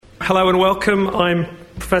Hello and welcome. I'm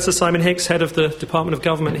Professor Simon Hicks, Head of the Department of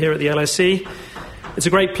Government here at the LSE. It's a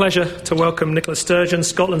great pleasure to welcome Nicola Sturgeon,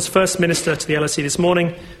 Scotland's First Minister, to the LSE this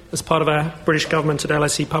morning as part of our British Government at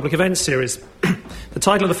LSE Public Events series. The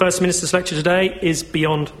title of the First Minister's lecture today is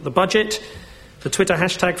Beyond the Budget. The Twitter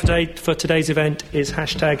hashtag for today's event is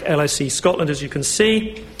hashtag LSE Scotland, as you can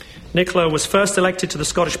see. Nicola was first elected to the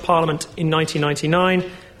Scottish Parliament in 1999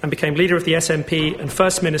 and became Leader of the SNP and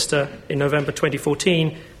First Minister in November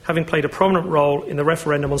 2014, having played a prominent role in the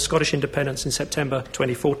referendum on Scottish independence in September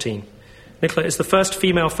 2014. Nicola is the first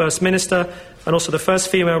female First Minister and also the first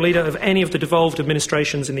female leader of any of the devolved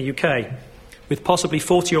administrations in the UK. With possibly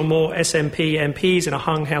 40 or more SNP MPs in a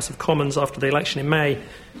hung House of Commons after the election in May,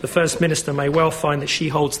 the First Minister may well find that she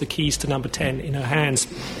holds the keys to number 10 in her hands.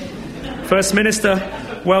 First Minister,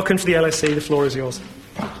 welcome to the LSE. The floor is yours.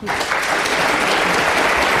 Thank you.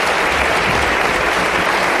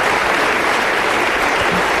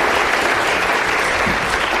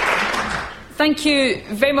 Thank you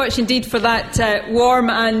very much indeed for that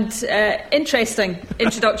warm and interesting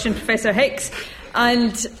introduction, Professor Hicks.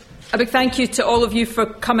 And a big thank you to all of you for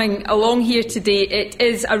coming along here today. It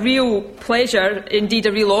is a real pleasure, indeed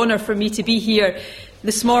a real honour for me to be here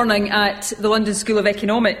this morning at the London School of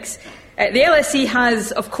Economics. The LSE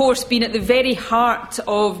has, of course, been at the very heart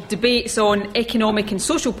of debates on economic and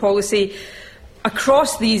social policy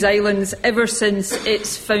across these islands ever since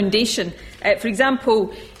its foundation. For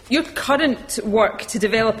example, your current work to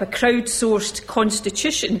develop a crowdsourced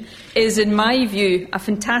constitution is, in my view, a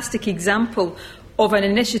fantastic example of an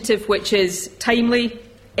initiative which is timely,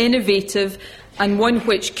 innovative, and one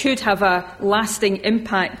which could have a lasting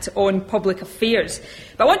impact on public affairs.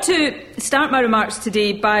 But I want to start my remarks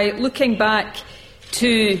today by looking back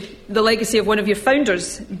to the legacy of one of your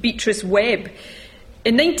founders, Beatrice Webb.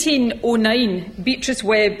 In 1909, Beatrice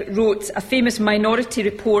Webb wrote a famous minority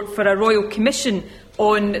report for a Royal Commission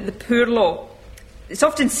on the Poor Law. It's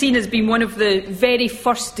often seen as being one of the very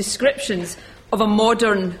first descriptions of a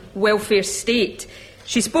modern welfare state.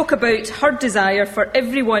 She spoke about her desire for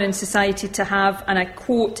everyone in society to have, and I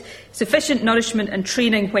quote, sufficient nourishment and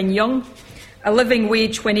training when young, a living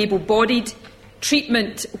wage when able-bodied,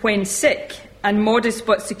 treatment when sick, and modest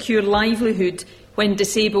but secure livelihood when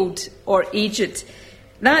disabled or aged.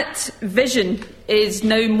 That vision is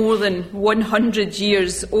now more than 100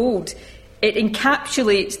 years old. It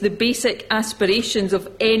encapsulates the basic aspirations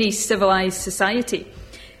of any civilised society.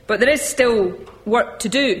 But there is still work to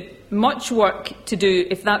do, much work to do,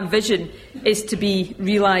 if that vision is to be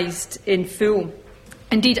realised in full.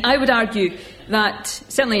 Indeed, I would argue that,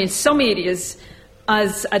 certainly in some areas,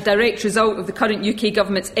 as a direct result of the current UK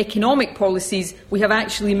Government's economic policies, we have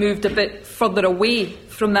actually moved a bit further away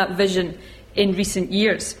from that vision in recent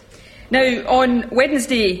years. Now, on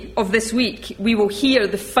Wednesday of this week, we will hear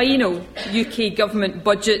the final UK Government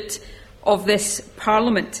budget of this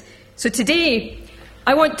Parliament. So today,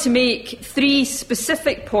 I want to make three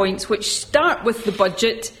specific points which start with the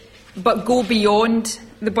budget but go beyond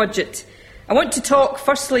the budget. I want to talk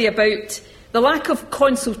firstly about the lack of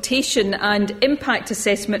consultation and impact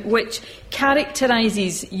assessment which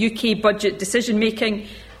characterises UK budget decision-making,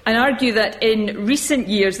 and argue that in recent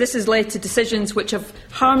years this has led to decisions which have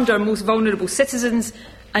harmed our most vulnerable citizens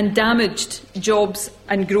and damaged jobs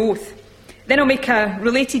and growth. Then I'll make a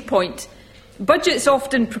related point. Budgets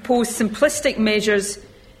often propose simplistic measures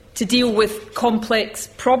to deal with complex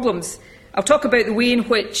problems. I'll talk about the way in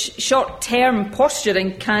which short-term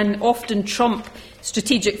posturing can often trump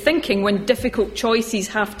strategic thinking when difficult choices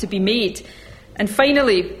have to be made. And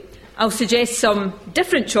finally, I'll suggest some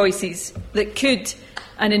different choices that could,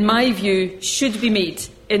 and in my view, should be made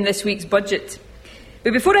in this week's budget.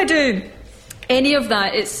 But before I do any of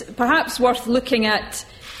that, it's perhaps worth looking at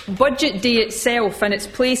Budget Day itself and its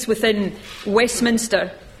place within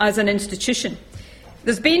Westminster as an institution.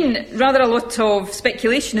 There's been rather a lot of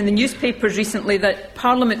speculation in the newspapers recently that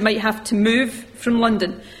Parliament might have to move from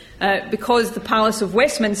London because the Palace of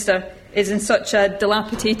Westminster is in such a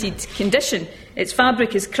dilapidated condition. Its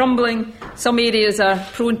fabric is crumbling, some areas are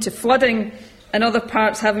prone to flooding, and other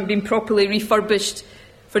parts haven't been properly refurbished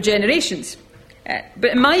for generations.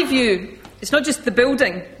 But in my view, it's not just the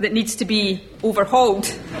building that needs to be overhauled,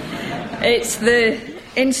 it's the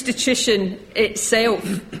institution itself.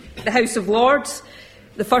 The House of Lords,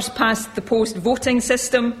 the first-past-the-post voting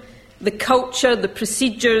system, the culture, the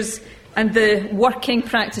procedures and the working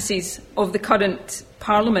practices of the current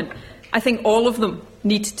Parliament. I think all of them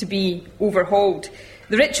need to be overhauled.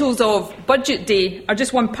 The rituals of Budget Day are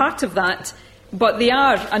just one part of that, but they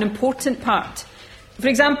are an important part. For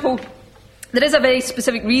example, there is a very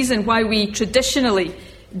specific reason why we traditionally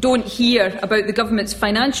don't hear about the government's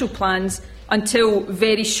financial plans until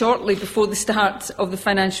very shortly before the start of the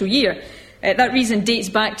financial year. That reason dates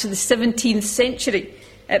back to the 17th century.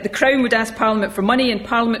 The Crown would ask Parliament for money, and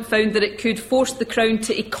Parliament found that it could force the Crown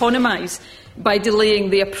to economise by delaying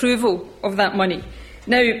the approval of that money.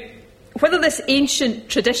 Now, whether this ancient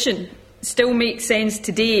tradition still makes sense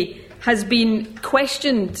today has been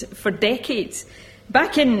questioned for decades.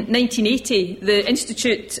 Back in 1980, the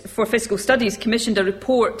Institute for Fiscal Studies commissioned a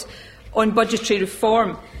report on budgetary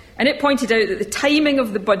reform, and it pointed out that the timing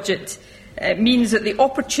of the budget means that the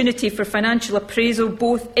opportunity for financial appraisal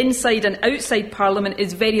both inside and outside Parliament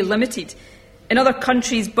is very limited. In other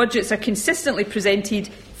countries, budgets are consistently presented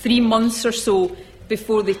 3 months or so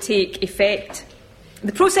before they take effect.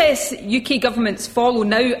 The process UK governments follow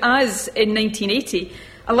now, as in 1980,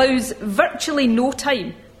 allows virtually no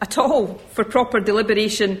time at all for proper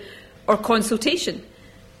deliberation or consultation.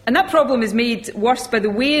 And that problem is made worse by the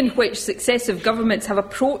way in which successive governments have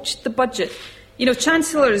approached the budget. You know,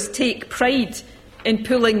 Chancellors take pride in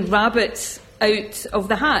pulling rabbits out of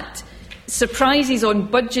the hat. Surprises on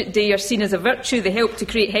budget day are seen as a virtue. They help to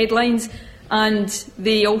create headlines, and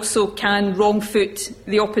they also can wrong-foot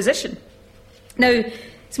the opposition. Now,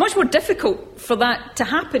 it's much more difficult for that to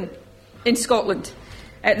happen in Scotland.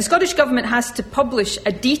 The Scottish Government has to publish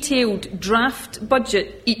a detailed draft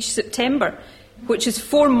budget each September, which is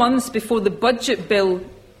 4 months before the budget bill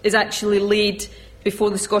is actually laid before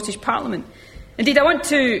the Scottish Parliament. Indeed, I want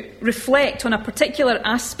to reflect on a particular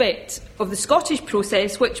aspect of the Scottish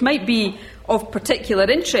process which might be of particular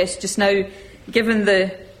interest just now, given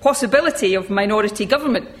the possibility of minority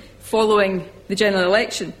government following the general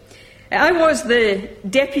election. I was the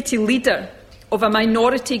deputy leader of a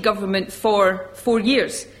minority government for 4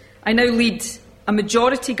 years. I now lead a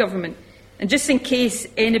majority government. And just in case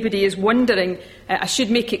anybody is wondering, I should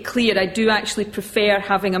make it clear I do actually prefer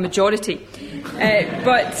having a majority.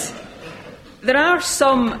 But there are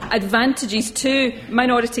some advantages to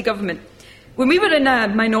minority government. When we were in a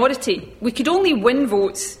minority, we could only win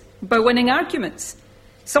votes by winning arguments.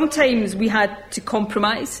 Sometimes we had to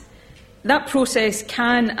compromise. That process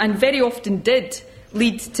can, and very often did,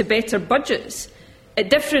 lead to better budgets.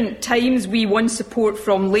 At different times we won support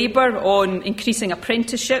from Labour on increasing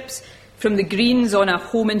apprenticeships, from the Greens on a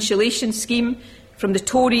home insulation scheme, from the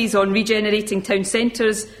Tories on regenerating town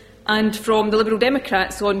centres, and from the Liberal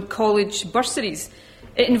Democrats on college bursaries.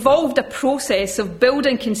 It involved a process of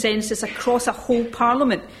building consensus across a whole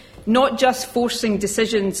Parliament, not just forcing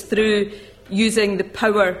decisions through using the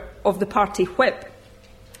power of the party whip.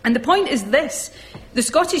 And the point is this: the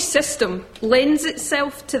Scottish system lends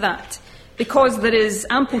itself to that because there is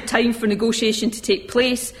ample time for negotiation to take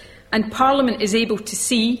place, and Parliament is able to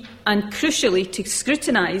see and, crucially, to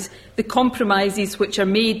scrutinise the compromises which are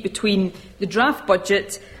made between the draft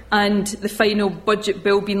budget and the final budget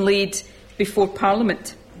bill being laid before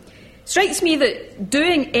Parliament. It strikes me that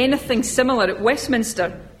doing anything similar at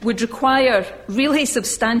Westminster would require really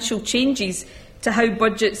substantial changes to how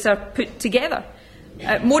budgets are put together.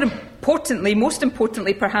 Most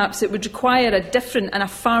importantly perhaps, it would require a different and a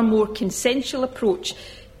far more consensual approach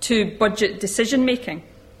to budget decision-making.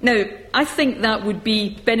 Now, I think that would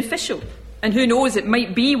be beneficial, and who knows, it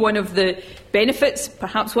might be one of the benefits,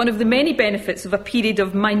 perhaps one of the many benefits, of a period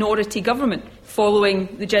of minority government following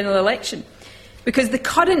the general election. Because the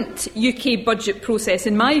current UK budget process,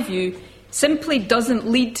 in my view, simply doesn't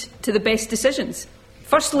lead to the best decisions.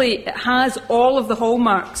 Firstly, it has all of the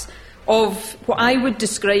hallmarks of what I would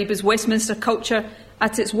describe as Westminster culture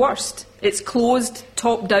at its worst. It's closed,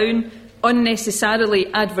 top-down, unnecessarily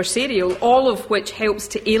adversarial, all of which helps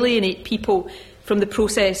to alienate people from the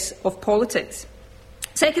process of politics.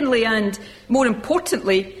 Secondly, and more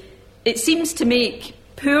importantly, it seems to make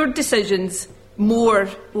poor decisions more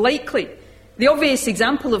likely. The obvious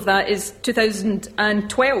example of that is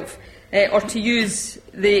 2012, or to use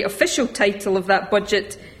the official title of that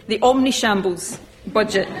budget, the Omnishambles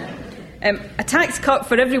budget. A tax cut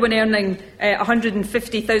for everyone earning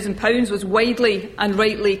 £150,000 was widely and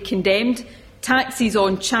rightly condemned. Taxes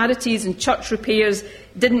on charities and church repairs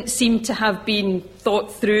didn't seem to have been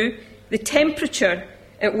thought through. The temperature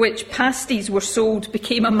at which pasties were sold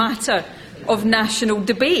became a matter of national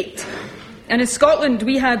debate. And in Scotland,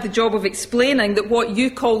 we had the job of explaining that what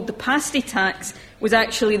you called the pasty tax was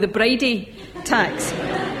actually the bridie tax.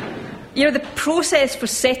 You know, the process for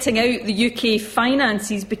setting out the UK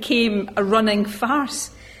finances became a running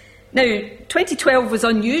farce. Now, 2012 was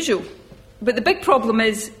unusual, but the big problem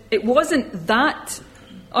is it wasn't that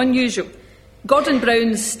unusual. Gordon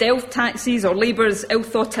Brown's stealth taxes or Labour's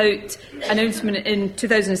ill-thought-out announcement in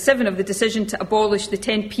 2007 of the decision to abolish the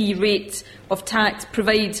 10p rate of tax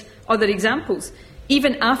provide other examples.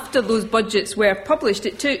 Even after those budgets were published,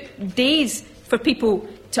 it took days for people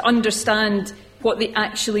to understand what they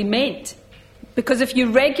actually meant. Because if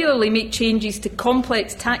you regularly make changes to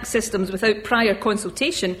complex tax systems without prior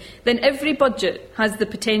consultation, then every budget has the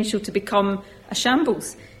potential to become a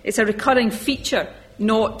shambles. It's a recurring feature,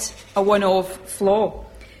 not a one-off flaw.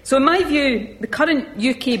 So in my view, the current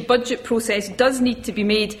UK budget process does need to be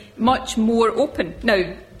made much more open.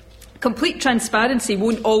 Now, complete transparency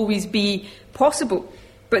won't always be possible,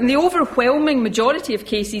 but in the overwhelming majority of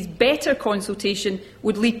cases, better consultation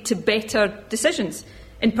would lead to better decisions.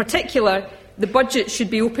 In particular, the budget should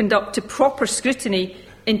be opened up to proper scrutiny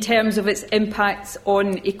in terms of its impacts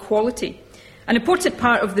on equality. An important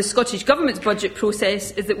part of the Scottish Government's budget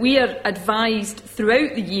process is that we are advised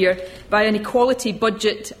throughout the year by an Equality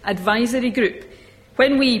Budget Advisory Group.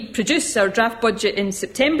 When we produce our draft budget in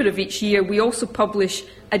September of each year, we also publish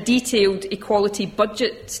a detailed equality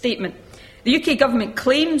budget statement. The UK Government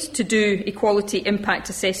claims to do equality impact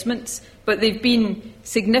assessments, but they've been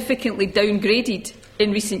significantly downgraded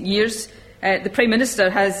in recent years. The Prime Minister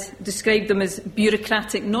has described them as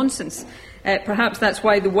bureaucratic nonsense. Perhaps that's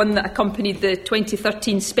why the one that accompanied the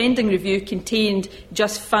 2013 spending review contained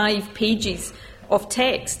just 5 pages of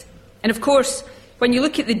text. And of course, when you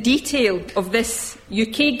look at the detail of this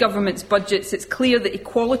UK Government's budgets, it's clear that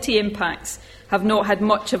equality impacts have not had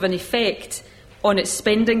much of an effect on its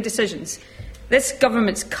spending decisions. This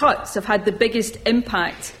Government's cuts have had the biggest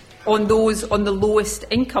impact on those on the lowest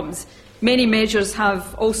incomes. Many measures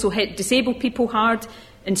have also hit disabled people hard.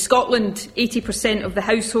 In Scotland, 80% of the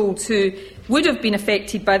households who would have been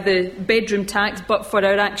affected by the bedroom tax, but for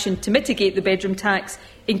our action to mitigate the bedroom tax,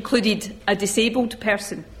 included a disabled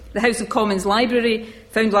person. The House of Commons Library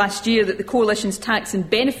found last year that the Coalition's tax and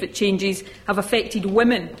benefit changes have affected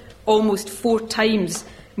women almost 4 times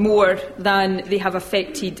more than they have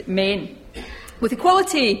affected men. With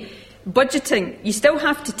equality budgeting, you still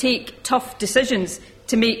have to take tough decisions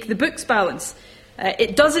to make the books balance.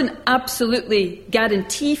 It doesn't absolutely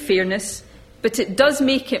guarantee fairness, but it does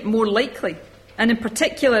make it more likely. And in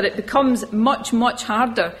particular, it becomes much, much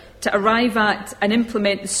harder to arrive at and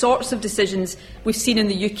implement the sorts of decisions we've seen in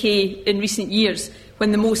the UK in recent years,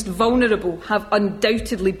 when the most vulnerable have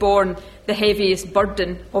undoubtedly borne the heaviest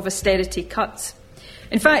burden of austerity cuts.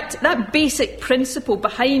 In fact, that basic principle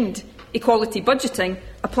behind equality budgeting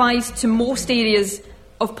applies to most areas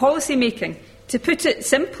of policy making. To put it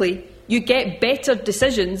simply, you get better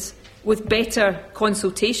decisions with better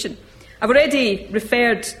consultation. I've already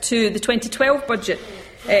referred to the 2012 budget.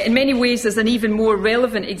 In many ways, there's an even more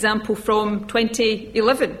relevant example from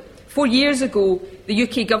 2011. 4 years ago, the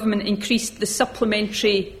UK Government increased the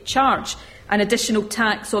supplementary charge, an additional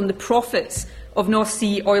tax on the profits of North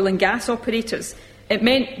Sea oil and gas operators. It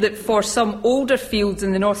meant that for some older fields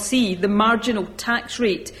in the North Sea, the marginal tax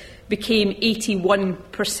rate became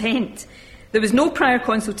 81%. There was no prior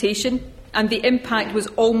consultation, and the impact was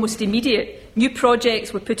almost immediate. New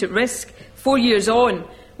projects were put at risk. 4 years on,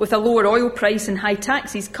 with a lower oil price and high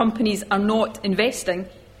taxes, companies are not investing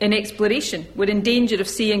in exploration. We're in danger of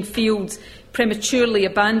seeing fields prematurely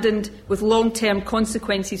abandoned, with long-term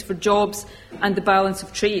consequences for jobs and the balance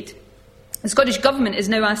of trade. The Scottish Government is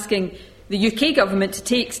now asking the UK Government to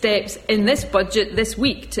take steps in this budget this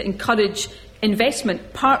week to encourage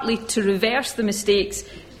investment, partly to reverse the mistakes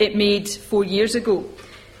it made 4 years ago.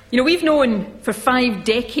 We've known for 5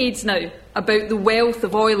 decades now about the wealth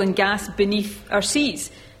of oil and gas beneath our seas,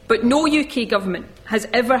 but no UK Government has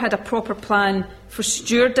ever had a proper plan for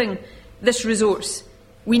stewarding this resource.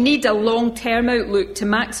 We need a long-term outlook to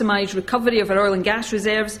maximise recovery of our oil and gas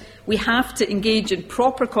reserves. We have to engage in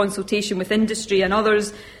proper consultation with industry and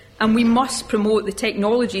others, and we must promote the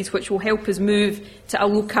technologies which will help us move to a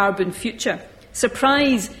low-carbon future.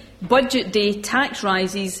 Surprise budget day tax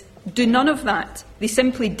rises do none of that. They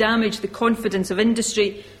simply damage the confidence of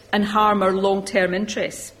industry and harm our long-term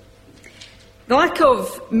interests. The lack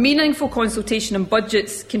of meaningful consultation on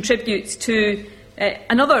budgets contributes to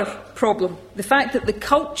another problem, the fact that the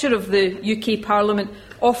culture of the UK Parliament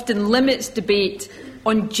often limits debate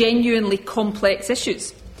on genuinely complex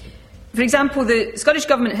issues. For example, the Scottish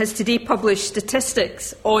Government has today published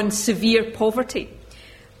statistics on severe poverty.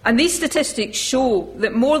 And these statistics show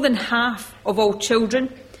that more than half of all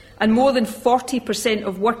children and more than 40%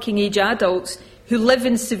 of working-age adults who live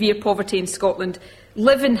in severe poverty in Scotland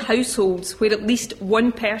live in households where at least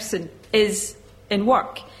one person is in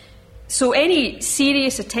work. So any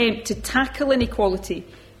serious attempt to tackle inequality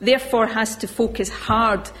therefore has to focus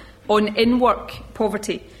hard on in-work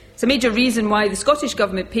poverty. It's a major reason why the Scottish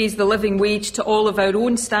Government pays the living wage to all of our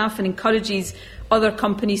own staff and encourages other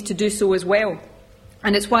companies to do so as well.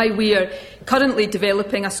 And it's why we are currently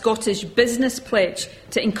developing a Scottish business pledge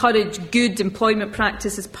to encourage good employment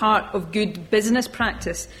practice as part of good business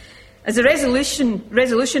practice. As the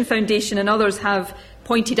Resolution Foundation and others have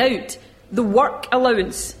pointed out, the work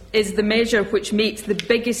allowance is the measure which makes the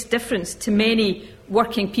biggest difference to many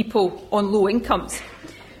working people on low incomes.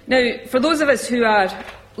 Now, for those of us who are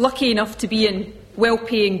lucky enough to be in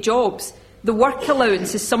well-paying jobs, the work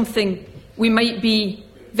allowance is something we might be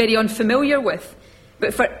very unfamiliar with.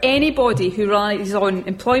 But for anybody who relies on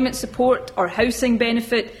employment support or housing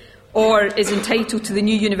benefit or is entitled to the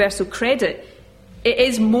new universal credit, it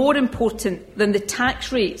is more important than the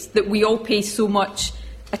tax rates that we all pay so much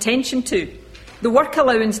attention to. The work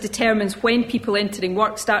allowance determines when people entering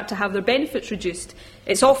work start to have their benefits reduced.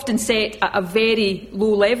 It's often set at a very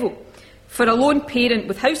low level. For a lone parent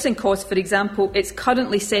with housing costs, for example, it's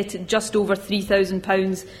currently set at just over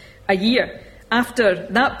 £3,000 a year. After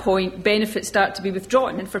that point, benefits start to be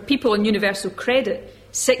withdrawn. And for people on universal credit,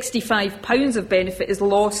 £65 of benefit is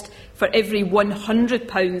lost for every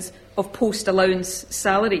 £100 of post-allowance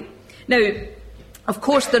salary. Now, of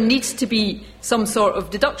course, there needs to be some sort of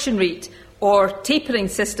deduction rate or tapering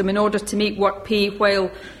system in order to make work pay while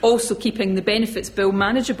also keeping the benefits bill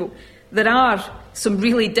manageable. There are some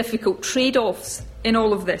really difficult trade-offs in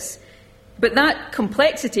all of this. But that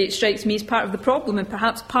complexity, it strikes me, is part of the problem and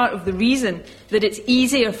perhaps part of the reason that it's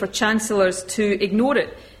easier for chancellors to ignore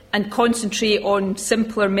it and concentrate on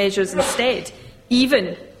simpler measures instead,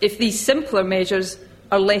 even if these simpler measures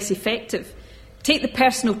are less effective. Take the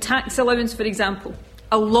personal tax allowance, for example.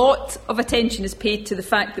 A lot of attention is paid to the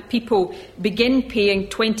fact that people begin paying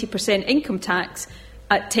 20% income tax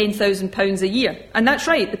at £10,000 a year. And that's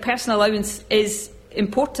right, the personal allowance is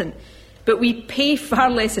important. But we pay far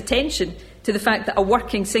less attention to the fact that a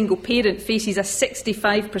working single parent faces a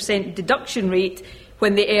 65% deduction rate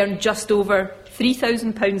when they earn just over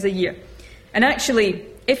 £3,000 a year. And actually,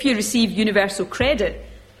 if you receive universal credit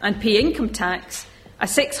and pay income tax, a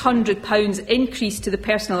 £600 increase to the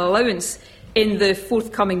personal allowance in the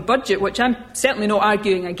forthcoming budget, which I'm certainly not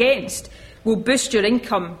arguing against, will boost your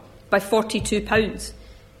income by £42.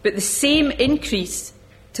 But the same increase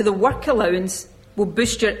to the work allowance will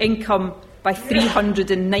boost your income by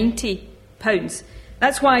 £390.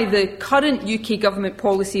 That's why the current UK Government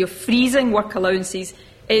policy of freezing work allowances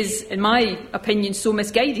is, in my opinion, so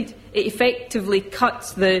misguided. It effectively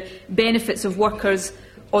cuts the benefits of workers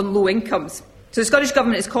on low incomes. So the Scottish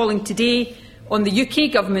Government is calling today on the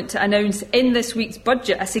UK Government to announce in this week's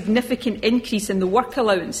budget a significant increase in the work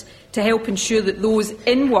allowance to help ensure that those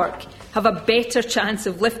in work have a better chance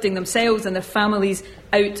of lifting themselves and their families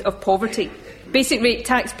out of poverty. Basic rate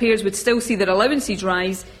taxpayers would still see their allowances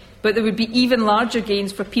rise, but there would be even larger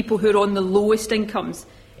gains for people who are on the lowest incomes.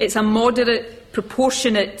 It's a moderate,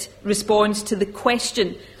 proportionate response to the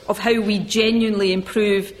question of how we genuinely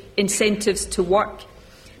improve incentives to work.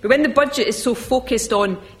 But when the budget is so focused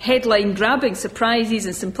on headline-grabbing surprises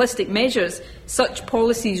and simplistic measures, such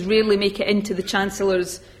policies rarely make it into the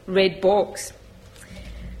Chancellor's red box.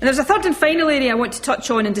 And there's a third and final area I want to touch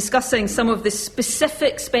on in discussing some of the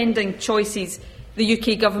specific spending choices the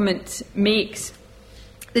UK Government makes.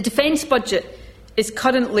 The defence budget is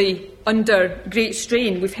currently under great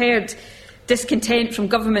strain. We've heard discontent from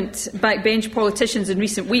government backbench politicians in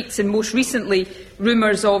recent weeks, and most recently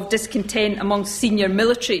rumours of discontent amongst senior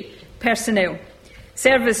military personnel.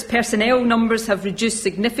 Service personnel numbers have reduced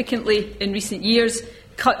significantly in recent years.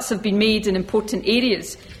 Cuts have been made in important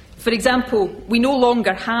areas. For example, we no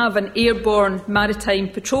longer have an airborne maritime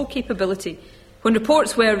patrol capability. When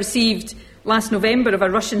reports were received last November of a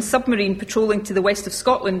Russian submarine patrolling to the west of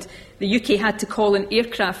Scotland, the UK had to call in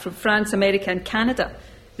aircraft from France, America and Canada.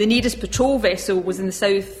 The nearest patrol vessel was in the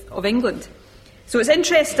south of England. So it's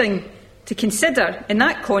interesting to consider, in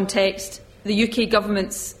that context, the UK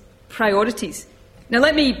Government's priorities. Now,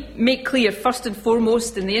 let me make clear, first and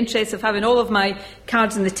foremost, in the interest of having all of my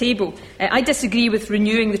cards on the table, I disagree with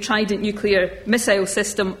renewing the Trident nuclear missile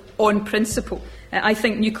system on principle. I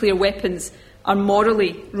think nuclear weapons are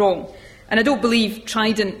morally wrong. And I don't believe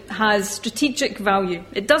Trident has strategic value.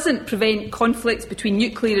 It doesn't prevent conflicts between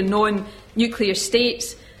nuclear and non-nuclear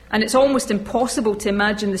states, and it's almost impossible to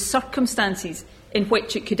imagine the circumstances in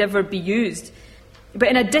which it could ever be used. But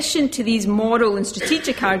in addition to these moral and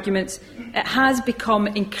strategic arguments, it has become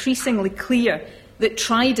increasingly clear that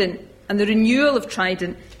Trident and the renewal of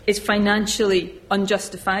Trident is financially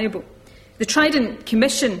unjustifiable. The Trident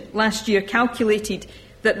Commission last year calculated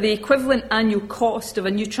that the equivalent annual cost of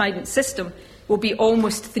a new Trident system will be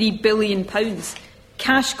almost £3 billion.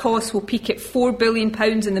 Cash costs will peak at £4 billion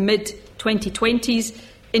in the mid-2020s.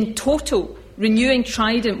 In total, renewing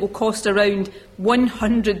Trident will cost around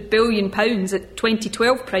 £100 billion at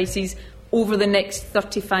 2012 prices over the next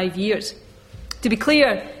 35 years. To be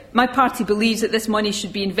clear, my party believes that this money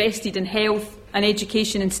should be invested in health and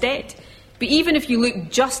education instead. But even if you look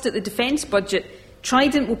just at the defence budget,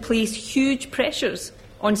 Trident will place huge pressures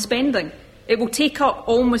on spending. It will take up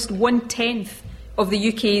almost 1/10 of the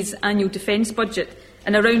UK's annual defence budget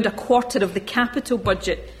and around a quarter of the capital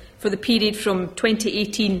budget for the period from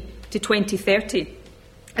 2018 to 2030.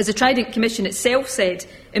 As the Trident Commission itself said,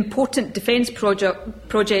 important defence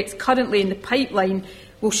projects currently in the pipeline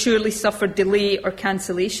will surely suffer delay or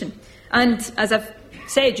cancellation. And, as I've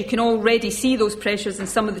said, you can already see those pressures in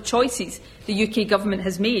some of the choices the UK Government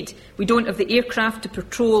has made. We don't have the aircraft to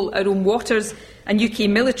patrol our own waters, and UK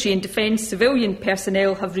military and defence civilian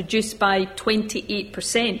personnel have reduced by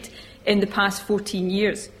 28% in the past 14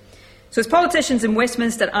 years. So as politicians in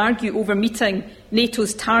Westminster argue over meeting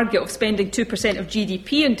NATO's target of spending 2% of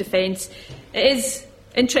GDP on defence, it is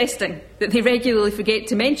interesting that they regularly forget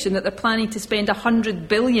to mention that they're planning to spend £100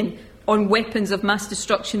 billion on weapons of mass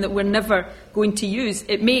destruction that we're never going to use.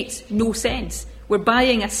 It makes no sense. We're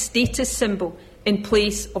buying a status symbol in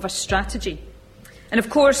place of a strategy. And of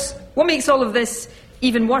course, what makes all of this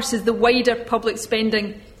even worse is the wider public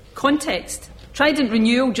spending context. Trident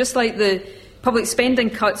renewal, just like the public spending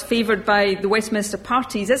cuts favoured by the Westminster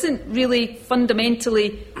parties, isn't really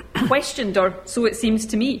fundamentally questioned, or so it seems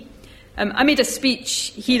to me. I made a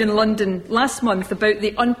speech here in London last month about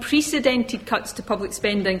the unprecedented cuts to public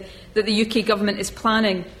spending that the UK Government is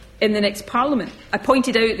planning in the next Parliament. I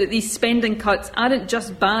pointed out that these spending cuts aren't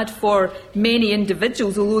just bad for many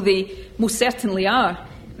individuals, although they most certainly are.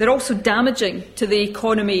 They're also damaging to the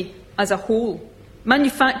economy as a whole.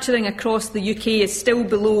 Manufacturing across the UK is still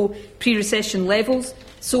below pre-recession levels,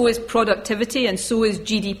 so is productivity and so is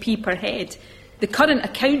GDP per head. The current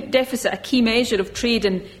account deficit, a key measure of trade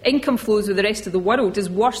and income flows with the rest of the world, is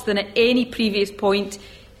worse than at any previous point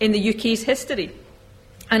in the UK's history.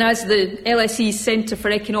 And as the LSE's Centre for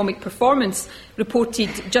Economic Performance reported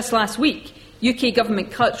just last week, UK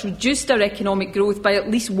Government cuts reduced our economic growth by at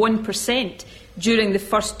least 1% during the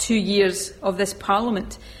first 2 years of this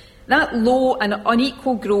Parliament. That low and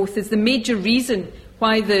unequal growth is the major reason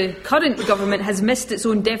why the current government has missed its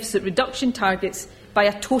own deficit reduction targets by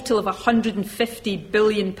a total of £150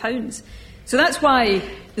 billion. So that's why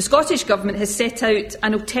the Scottish Government has set out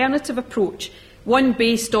an alternative approach, one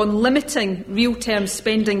based on limiting real-term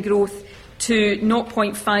spending growth to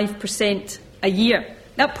 0.5% a year.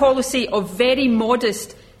 That policy of very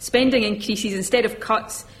modest spending increases instead of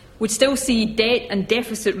cuts would still see debt and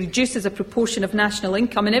deficit reduce as a proportion of national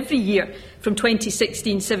income in every year from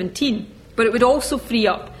 2016-17, but it would also free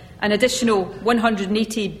up an additional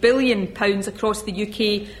 £180 billion across the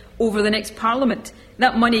UK over the next Parliament.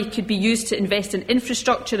 That money could be used to invest in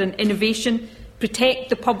infrastructure and innovation,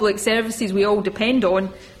 protect the public services we all depend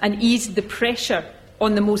on, and ease the pressure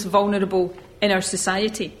on the most vulnerable in our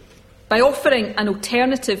society. By offering an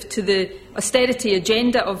alternative to the austerity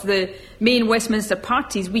agenda of the main Westminster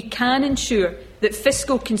parties, we can ensure that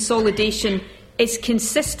fiscal consolidation is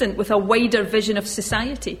consistent with a wider vision of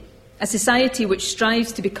society, a society which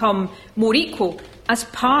strives to become more equal as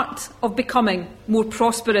part of becoming more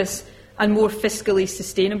prosperous and more fiscally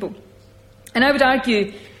sustainable. And I would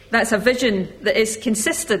argue that's a vision that is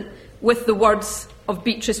consistent with the words of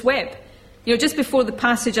Beatrice Webb. Just before the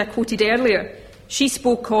passage I quoted earlier, she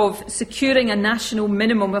spoke of securing a national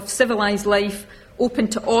minimum of civilised life open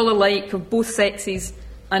to all alike of both sexes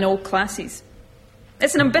and all classes.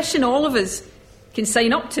 It's an ambition all of us can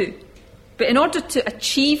sign up to. But in order to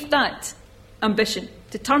achieve that ambition,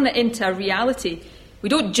 to turn it into a reality, we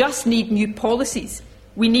don't just need new policies,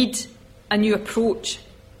 we need a new approach.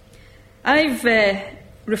 I've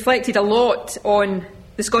reflected a lot on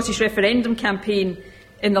the Scottish referendum campaign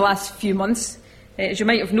in the last few months. As you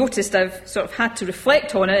might have noticed, I've sort of had to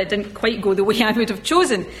reflect on it. It didn't quite go the way I would have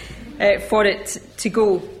chosen for it to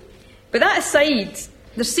go. But that aside,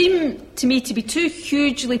 there seem to me to be two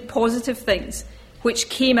hugely positive things which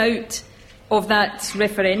came out of that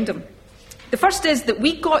referendum. The first is that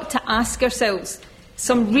we got to ask ourselves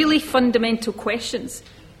some really fundamental questions.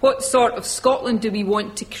 What sort of Scotland do we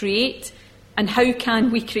want to create, and how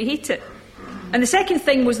can we create it? And the second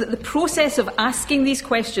thing was that the process of asking these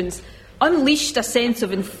questions unleashed a sense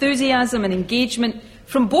of enthusiasm and engagement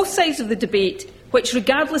from both sides of the debate, which,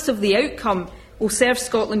 regardless of the outcome, will serve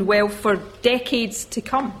Scotland well for decades to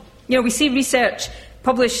come. We see research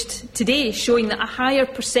published today showing that a higher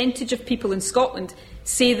percentage of people in Scotland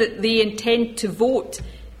say that they intend to vote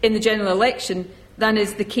in the general election than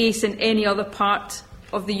is the case in any other part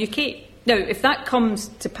of the UK. Now, if that comes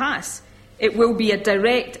to pass, it will be a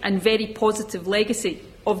direct and very positive legacy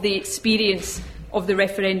of the experience of the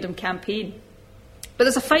referendum campaign. But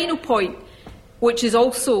there's a final point which is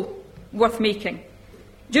also worth making.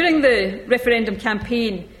 During the referendum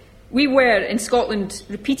campaign, we were in Scotland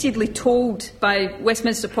repeatedly told by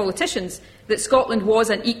Westminster politicians that Scotland was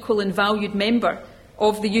an equal and valued member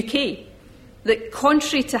of the UK, that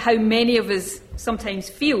contrary to how many of us sometimes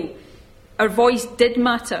feel, our voice did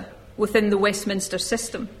matter within the Westminster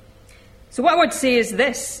system. So what I would say is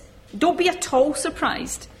this: don't be at all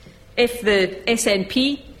surprised if the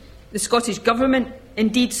SNP, the Scottish Government,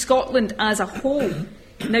 indeed Scotland as a whole,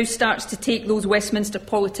 now starts to take those Westminster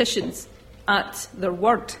politicians at their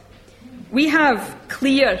word. We have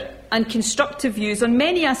clear and constructive views on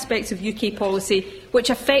many aspects of UK policy which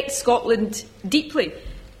affect Scotland deeply.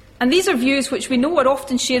 And these are views which we know are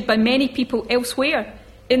often shared by many people elsewhere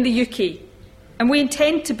in the UK. And we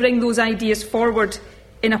intend to bring those ideas forward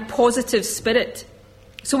in a positive spirit.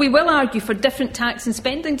 So we will argue for different tax and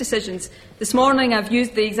spending decisions. This morning I've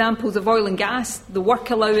used the examples of oil and gas, the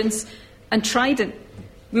work allowance and Trident.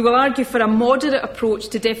 We will argue for a moderate approach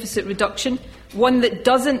to deficit reduction, one that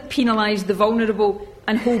doesn't penalise the vulnerable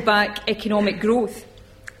and hold back economic growth.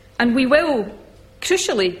 And we will,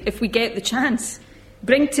 crucially, if we get the chance,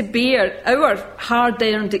 bring to bear our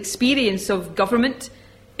hard-earned experience of government,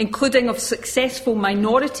 including of successful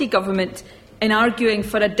minority government, in arguing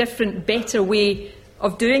for a different, better way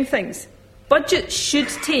of doing things. Budgets should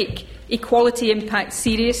take equality impact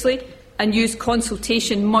seriously and use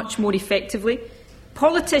consultation much more effectively.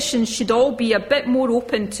 Politicians should all be a bit more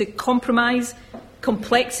open to compromise,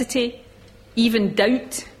 complexity, even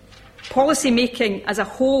doubt. Policy making as a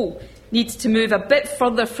whole needs to move a bit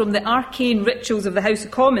further from the arcane rituals of the House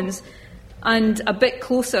of Commons and a bit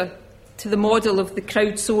closer to the model of the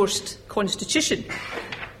crowd-sourced constitution.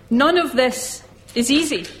 None of this is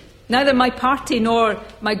easy. Neither my party nor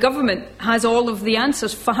my government has all of the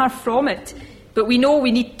answers, far from it. But we know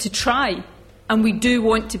we need to try, and we do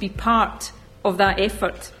want to be part of that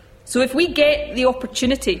effort. So if we get the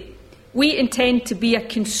opportunity, we intend to be a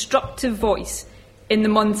constructive voice in the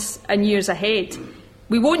months and years ahead.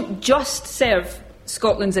 We won't just serve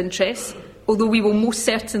Scotland's interests, although we will most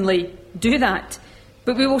certainly do that,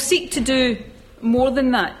 but we will seek to do more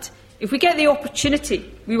than that. If we get the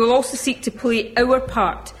opportunity, we will also seek to play our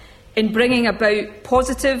part in bringing about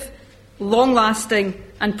positive, long-lasting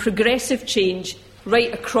and progressive change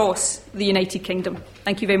right across the United Kingdom.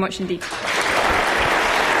 Thank you very much indeed.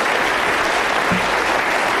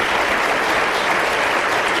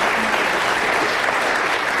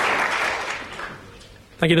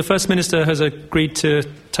 Thank you. The First Minister has agreed to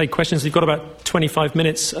take questions. We've got about 25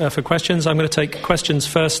 minutes for questions. I'm going to take questions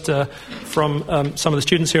first from some of the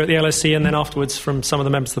students here at the LSE and then afterwards from some of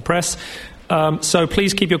the members of the press. So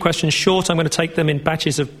please keep your questions short. I'm going to take them in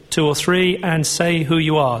batches of 2 or 3 and say who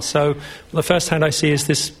you are. So the first hand I see is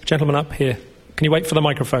this gentleman up here. Can you wait for the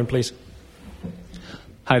microphone, please?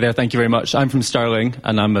 Hi there, thank you very much. I'm from Stirling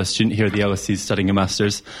and I'm a student here at the LSE studying a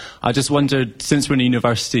Masters. I just wondered, since we're in a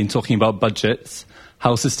university and talking about budgets,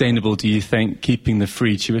 how sustainable do you think keeping the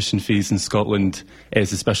free tuition fees in Scotland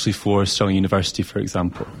is, especially for Stirling University, for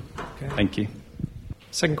example? Okay. Thank you.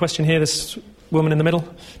 Second question here, this woman in the middle.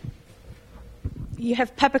 You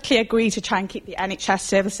have publicly agreed to try and keep the NHS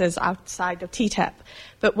services outside of TTIP,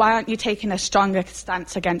 but why aren't you taking a stronger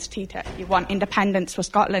stance against TTIP? You want independence for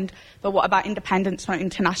Scotland, but what about independence for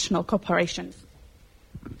international corporations?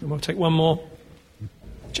 And we'll take one more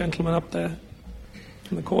gentleman up there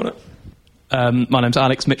in the corner. My name's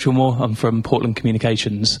Alex Mitchell-Moore. I'm from Portland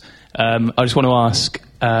Communications. I just want to ask,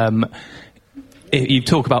 you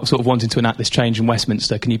talk about sort of wanting to enact this change in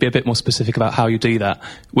Westminster. Can you be a bit more specific about how you do that?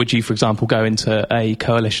 Would you, for example, go into a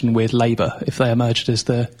coalition with Labour if they emerged as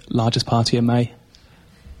the largest party in May?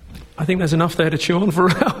 I think there's enough there to chew on for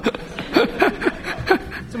a while.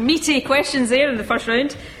 Some meaty questions there in the first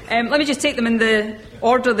round. Let me just take them in the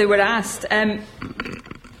order they were asked.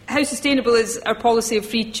 How sustainable is our policy of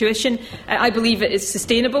free tuition? I believe it is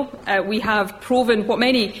sustainable. We have proven what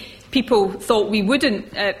many people thought we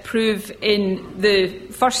wouldn't prove in the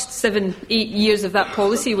first 7-8 years of that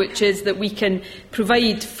policy, which is that we can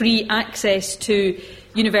provide free access to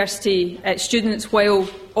university students while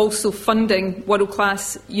also funding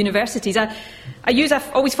world-class universities.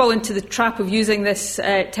 I've always fallen into the trap of using this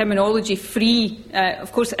terminology, free.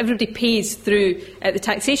 Of course, everybody pays through the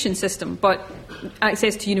taxation system, but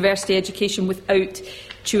access to university education without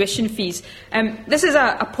tuition fees. This is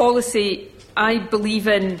a policy I believe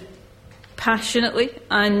in passionately,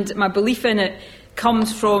 and my belief in it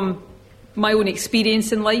comes from my own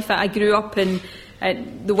experience in life. I grew up in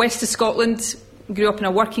the west of Scotland, grew up in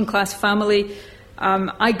a working class family.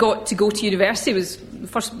 I got to go to university, was the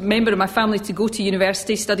first member of my family to go to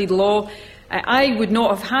university, studied law. I would not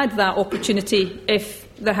have had that opportunity if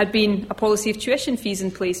there had been a policy of tuition fees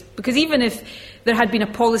in place, because even if there had been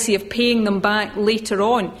a policy of paying them back later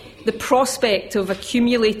on, the prospect of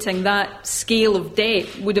accumulating that scale of debt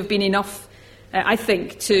would have been enough, I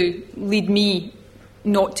think, to lead me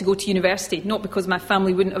not to go to university, not because my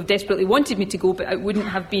family wouldn't have desperately wanted me to go, but it wouldn't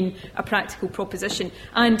have been a practical proposition.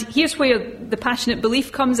 And here's where the passionate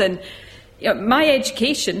belief comes in. My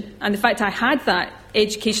education, and the fact I had that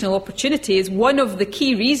educational opportunity, is one of the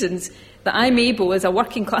key reasons that I'm able, as a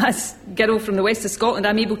working class girl from the west of Scotland,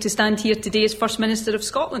 I'm able to stand here today as First Minister of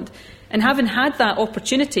Scotland. And having had that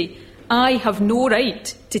opportunity, I have no right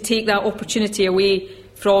to take that opportunity away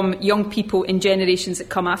from young people in generations that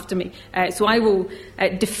come after me. So I will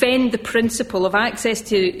defend the principle of access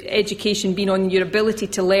to education being on your ability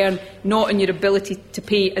to learn, not on your ability to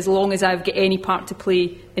pay, as long as I've got any part to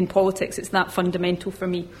play in politics. It's that fundamental for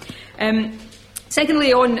me.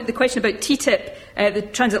 Secondly, on the question about TTIP, the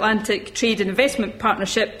Transatlantic Trade and Investment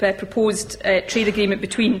Partnership, proposed trade agreement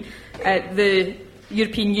between the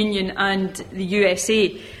European Union and the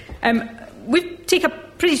USA. We take a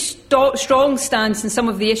pretty strong stance in some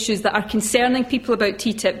of the issues that are concerning people about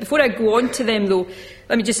TTIP. Before I go on to them, though,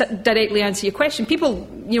 let me just directly answer your question. People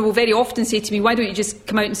will very often say to me, why don't you just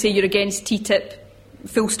come out and say you're against TTIP,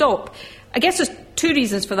 full stop? I guess there's two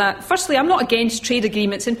reasons for that. Firstly, I'm not against trade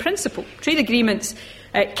agreements in principle. Trade agreements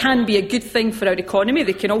can be a good thing for our economy.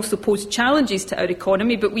 They can also pose challenges to our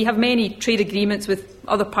economy, but we have many trade agreements with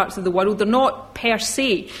other parts of the world. They're not per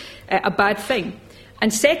se a bad thing.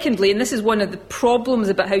 And secondly, and this is one of the problems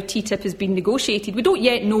about how TTIP has been negotiated, we don't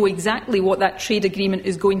yet know exactly what that trade agreement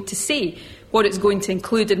is going to say, what it's going to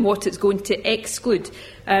include and what it's going to exclude.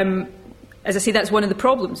 As I say, that's one of the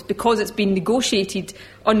problems. Because it's been negotiated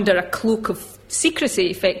under a cloak of secrecy,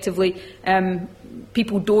 effectively,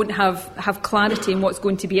 people don't have clarity in what's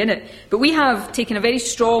going to be in it. But we have taken a very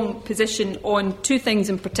strong position on two things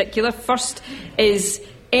in particular. First is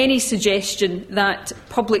any suggestion that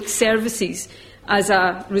public services, as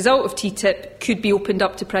a result of TTIP, could be opened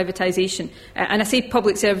up to privatisation. And I say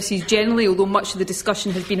public services generally, although much of the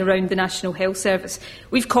discussion has been around the National Health Service.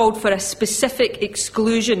 We've called for a specific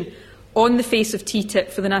exclusion on the face of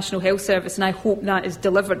TTIP for the National Health Service, and I hope that is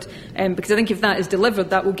delivered, because I think if that is delivered,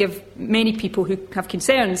 that will give many people who have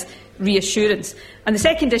concerns reassurance. And the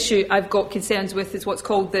second issue I've got concerns with is what's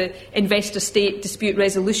called the investor-state dispute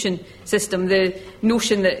resolution system, the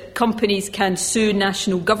notion that companies can sue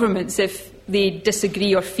national governments if they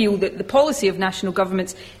disagree or feel that the policy of national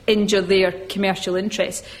governments injure their commercial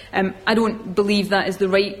interests. I don't believe that is the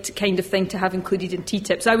right kind of thing to have included in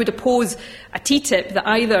TTIP. So I would oppose a TTIP that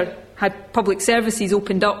either had public services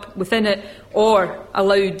opened up within it or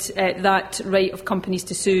allowed that right of companies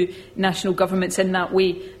to sue national governments in that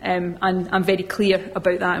way. And I'm very clear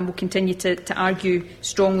about that and will continue to argue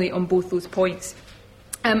strongly on both those points.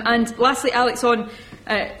 And lastly, Alex, on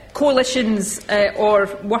coalitions or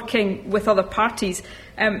working with other parties.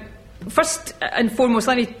 First and foremost,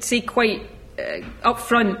 let me say quite up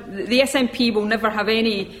front, the SNP will never have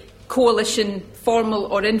any coalition, formal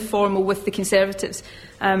or informal, with the Conservatives.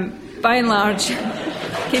 By and large, in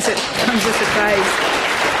case it comes as a surprise,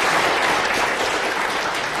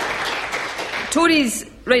 Tories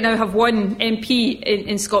right now have one MP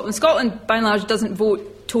in Scotland. Scotland, by and large, doesn't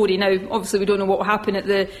vote Tory. Now, obviously, we don't know what will happen at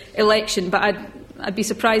the election, but I'd be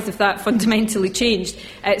surprised if that fundamentally changed.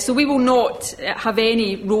 So we will not have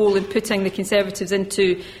any role in putting the Conservatives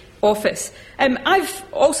into office. I've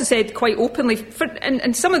also said quite openly,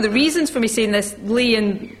 and some of the reasons for me saying this lay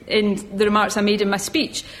in the remarks I made in my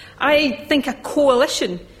speech. I think a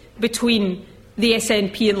coalition between the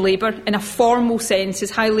SNP and Labour in a formal sense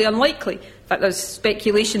is highly unlikely. In fact, there's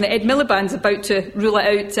speculation that Ed Miliband's about to rule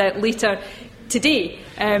it out later today.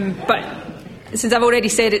 But since I've already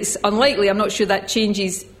said it's unlikely, I'm not sure that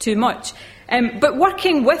changes too much. But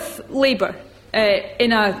working with Labour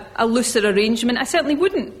in a looser arrangement, I certainly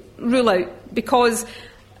wouldn't rule out, because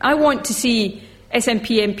I want to see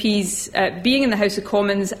SNP MPs being in the House of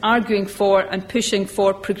Commons, arguing for and pushing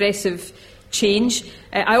for progressive change.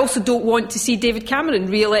 I also don't want to see David Cameron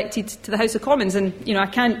re-elected to the House of Commons, and I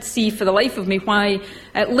can't see for the life of me why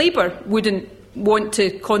Labour wouldn't want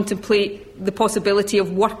to contemplate the possibility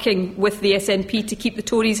of working with the SNP to keep the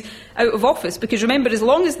Tories out of office. Because remember, as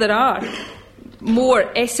long as there are more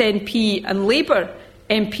SNP and Labour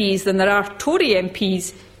MPs than there are Tory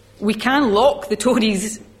MPs, we can lock the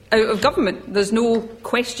Tories out of government. There's no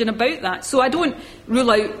question about that. So I don't rule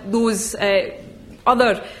out those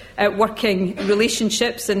other working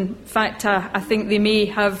relationships. In fact, I think they may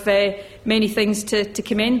have many things to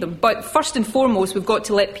commend them. But first and foremost, we've got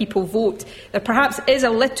to let people vote. There perhaps is a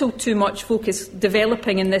little too much focus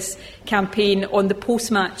developing in this campaign on the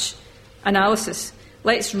post-match analysis.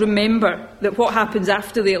 Let's remember that what happens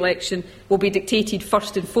after the election will be dictated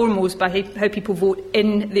first and foremost by how people vote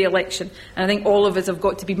in the election. And I think all of us have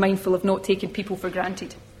got to be mindful of not taking people for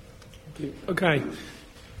granted. Okay.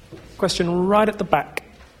 Question right at the back.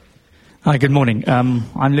 Hi, good morning.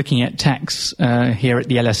 I'm looking at tax here at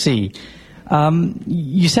the LSE.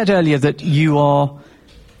 You said earlier that you are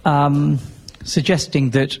suggesting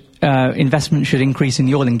that investment should increase in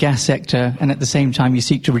the oil and gas sector, and at the same time you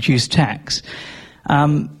seek to reduce tax.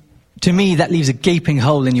 To me, that leaves a gaping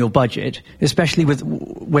hole in your budget, especially with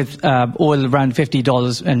oil around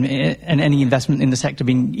 $50 and any investment in the sector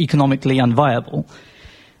being economically unviable.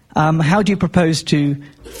 How do you propose to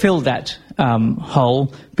fill that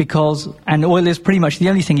hole? And oil is pretty much the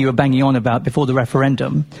only thing you were banging on about before the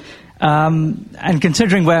referendum. And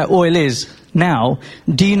considering where oil is now,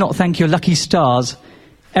 do you not thank your lucky stars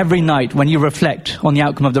every night when you reflect on the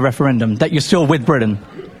outcome of the referendum that you're still with Britain?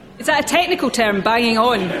 Is that a technical term, banging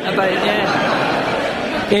on about?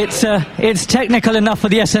 Yeah. It's technical enough for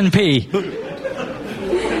the SNP.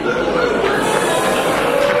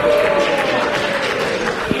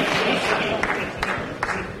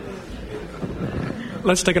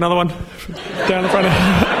 Let's take another one down the front.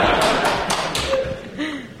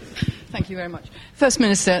 Thank you very much. First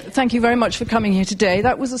Minister, thank you very much for coming here today.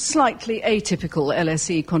 That was a slightly atypical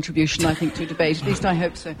LSE contribution, I think, to debate. At least I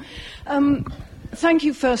hope so. Thank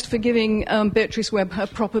you first for giving Beatrice Webb her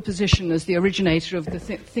proper position as the originator of the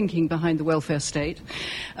thinking behind the welfare state.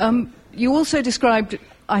 You also described,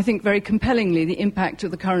 I think very compellingly, the impact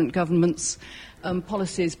of the current government's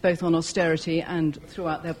policies both on austerity and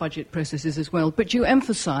throughout their budget processes as well. But you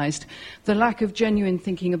emphasised the lack of genuine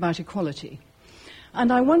thinking about equality.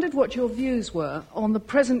 And I wondered what your views were on the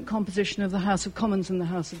present composition of the House of Commons and the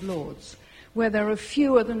House of Lords, where there are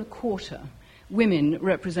fewer than a quarter women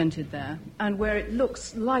represented there, and where it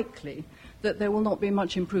looks likely that there will not be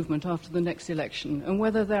much improvement after the next election, and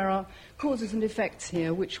whether there are causes and effects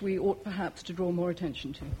here which we ought perhaps to draw more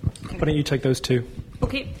attention to. Why don't you take those two?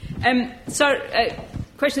 Okay. Sir,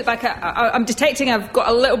 question at the back. I'm detecting I've got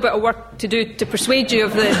a little bit of work to do to persuade you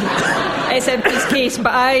of the SNP's case,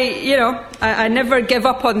 but I never give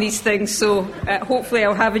up on these things, so hopefully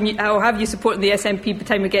I'll have you supporting the SNP by the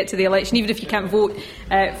time we get to the election, even if you can't vote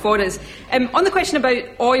for us. On the question about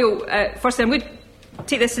oil, firstly, I'm going to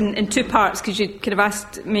take this in two parts, because you kind of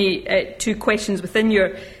asked me two questions within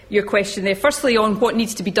your question there. Firstly, on what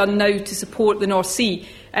needs to be done now to support the North Sea.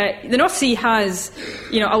 The North Sea has,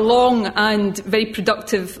 a long and very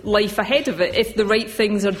productive life ahead of it if the right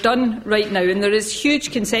things are done right now. And there is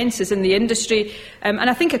huge consensus in the industry, and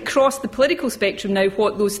I think across the political spectrum now,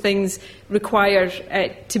 what those things require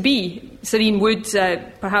to be. Serene Wood,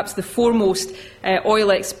 perhaps the foremost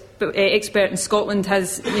oil expert in Scotland,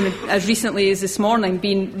 has, as recently as this morning,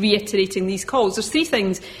 been reiterating these calls. There's three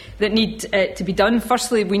things that need to be done.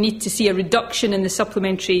 Firstly, we need to see a reduction in the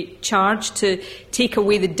supplementary charge to take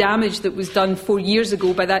away the damage that was done 4 years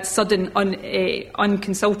ago by that sudden,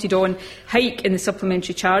 unconsulted on hike in the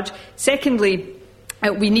supplementary charge. Secondly,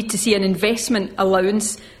 we need to see an investment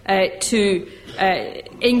allowance to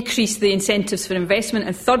increase the incentives for investment.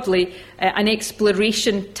 And thirdly, an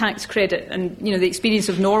exploration tax credit. And, the experience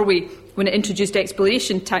of Norway when it introduced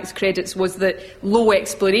exploration tax credits was that low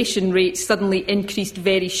exploration rates suddenly increased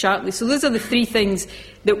very sharply. So those are the three things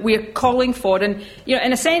that we're calling for. And,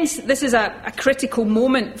 in a sense, this is a critical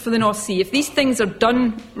moment for the North Sea. If these things are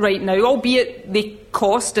done right now, albeit they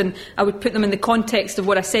cost, and I would put them in the context of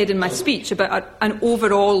what I said in my speech about an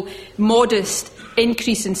overall modest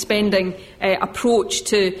increase in spending approach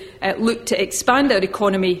to look to expand our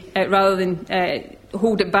economy rather than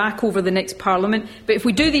hold it back over the next Parliament. But if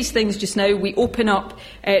we do these things just now, we open up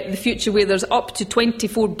the future where there's up to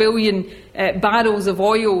 24 billion barrels of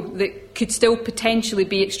oil that could still potentially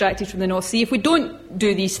be extracted from the North Sea. If we don't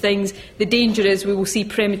do these things, the danger is we will see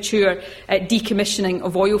premature decommissioning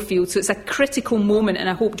of oil fields. So it's a critical moment, and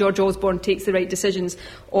I hope George Osborne takes the right decisions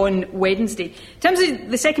on Wednesday. In terms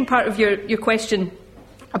of the second part of your question,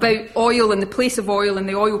 about oil and the place of oil and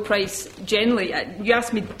the oil price generally. You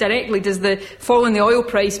asked me directly, does the fall in the oil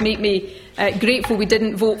price make me grateful we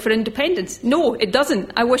didn't vote for independence? No, it doesn't.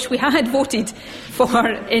 I wish we had voted for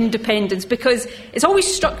independence, because it's always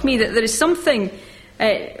struck me that there is something,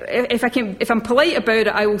 if I'm polite about it,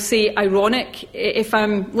 I will say ironic. If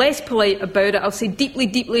I'm less polite about it, I'll say deeply,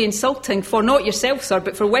 deeply insulting for not yourself, sir,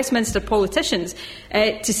 but for Westminster politicians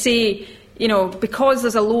to say, you know, because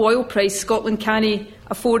there's a low oil price, Scotland can't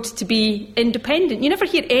afford to be independent. You never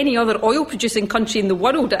hear any other oil-producing country in the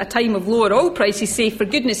world at a time of lower oil prices say, for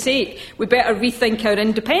goodness sake, we better rethink our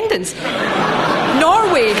independence.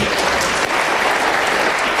 Norway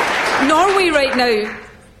right now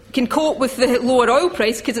can cope with the lower oil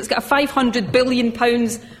price because it's got a £500 billion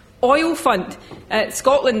oil fund.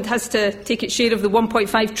 Scotland has to take its share of the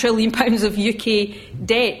 £1.5 trillion of UK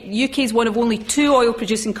debt. The UK is one of only 2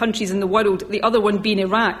 oil-producing countries in the world, the other one being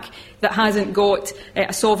Iraq, that hasn't got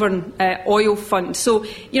a sovereign oil fund. So,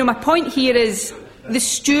 you know, my point here is the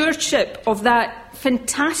stewardship of that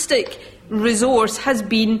fantastic resource has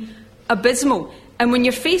been abysmal. And when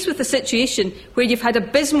you're faced with a situation where you've had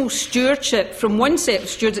abysmal stewardship from one set of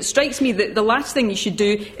stewards, it strikes me that the last thing you should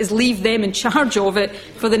do is leave them in charge of it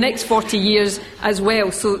for the next 40 years as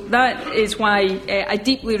well. So that is why I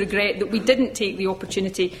deeply regret that we didn't take the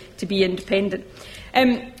opportunity to be independent.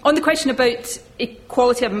 On the question about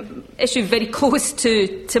equality, an issue very close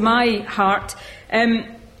to my heart, I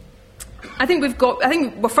think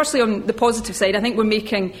firstly on the positive side, I think we're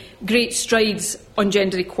making great strides on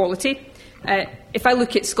gender equality. If I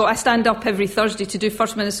look at Scotland, I stand up every Thursday to do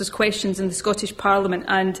First Minister's questions in the Scottish Parliament,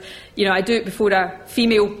 and I do it before a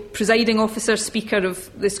female presiding officer, Speaker of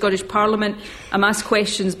the Scottish Parliament. I'm asked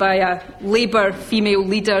questions by a Labour female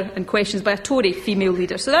leader and questions by a Tory female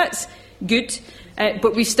leader. So that's good,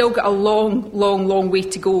 but we've still got a long way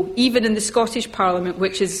to go, even in the Scottish Parliament,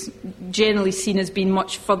 which is generally seen as being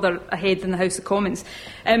much further ahead than the House of Commons.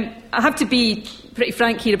 I have to be pretty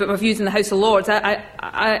frank here about my views in the House of Lords.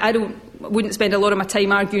 I wouldn't spend a lot of my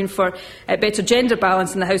time arguing for better gender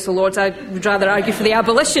balance in the House of Lords. I would rather argue for the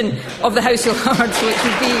abolition of the House of Lords, which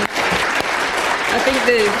would be, I think,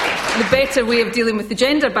 the better way of dealing with the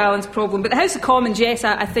gender balance problem. But the House of Commons, yes,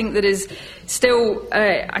 I think there is still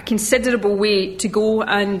a considerable way to go.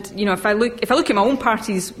 And if I look at my own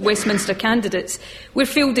party's Westminster candidates, we're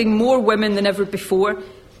fielding more women than ever before,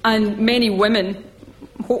 and many women,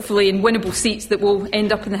 hopefully in winnable seats, that will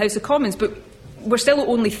end up in the House of Commons. But we're still at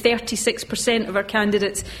only 36% of our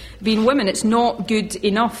candidates being women. It's not good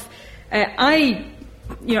enough.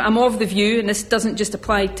 I'm of the view, and this doesn't just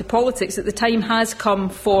apply to politics, that the time has come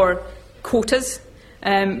for quotas,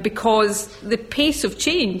 because the pace of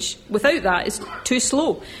change without that is too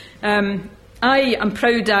slow. I am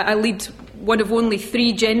proud I lead one of only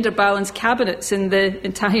 3 gender-balanced cabinets in the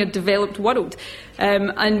entire developed world.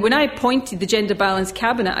 And when I appointed the gender-balanced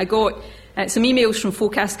cabinet, I got some emails from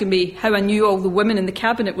folk asking me how I knew all the women in the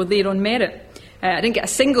cabinet were there on merit. I didn't get a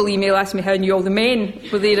single email asking me how I knew all the men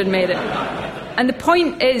were there on merit. And the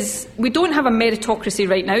point is, we don't have a meritocracy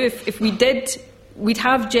right now. If we did, we'd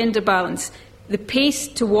have gender balance. The pace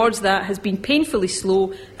towards that has been painfully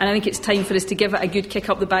slow, and I think it's time for us to give it a good kick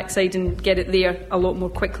up the backside and get it there a lot more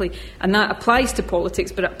quickly. And that applies to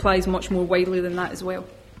politics, but it applies much more widely than that as well.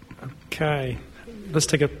 OK. Let's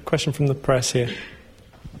take a question from the press here.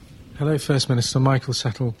 Hello, First Minister. Michael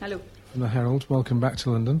Settle. Hello. From the Herald. Welcome back to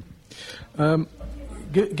London.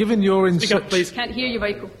 Given your Speak up, please. Can't hear you,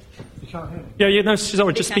 Michael. You can't hear me? Yeah, no,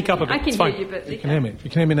 sorry, just speak up a bit. I can hear you, but you can hear me. You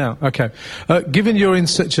can hear me now. OK. Given you're in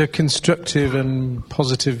such a constructive and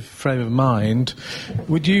positive frame of mind,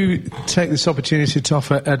 would you take this opportunity to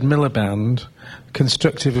offer Ed Miliband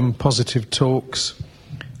constructive and positive talks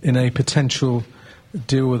in a potential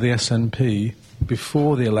deal with the SNP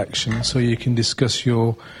before the election, so you can discuss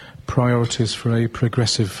your priorities for a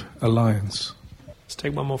progressive alliance? Let's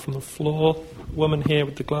take one more from the floor. Woman here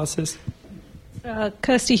with the glasses.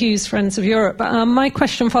 Kirsty Hughes, Friends of Europe. My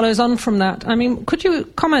question follows on from that. I mean, could you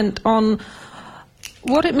comment on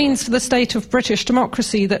what it means for the state of British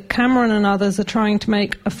democracy that Cameron and others are trying to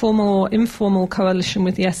make a formal or informal coalition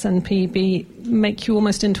with the SNP make you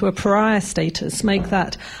almost into a pariah status, make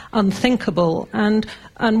that unthinkable, and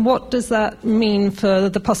what does that mean for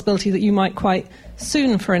the possibility that you might quite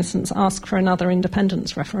soon, for instance, ask for another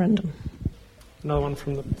independence referendum? Another one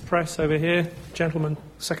from the press over here. Gentleman,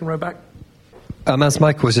 second row back. As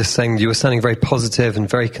Michael was just saying, you were sounding very positive and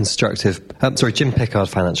very constructive. Jim Pickard,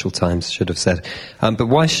 Financial Times, should have said. But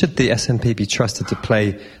why should the SNP be trusted to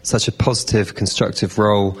play such a positive, constructive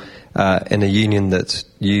role in a union that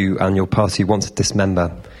you and your party want to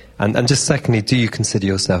dismember? And just secondly, do you consider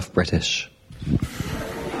yourself British?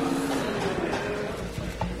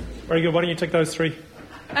 Very good. Why don't you take those three?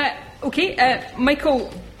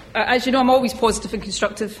 Michael, as you know, I'm always positive and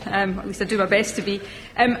constructive, at least I do my best to be.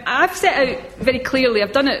 I've set out very clearly,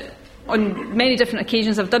 I've done it on many different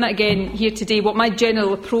occasions, I've done it again here today, what my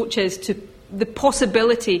general approach is to the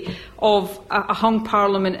possibility of a hung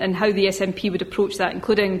parliament and how the SNP would approach that,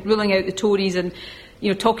 including ruling out the Tories and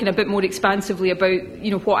talking a bit more expansively about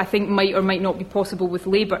what I think might or might not be possible with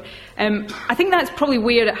Labour. I think that's probably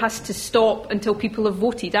where it has to stop until people have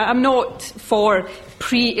voted. I'm not for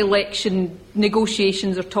pre-election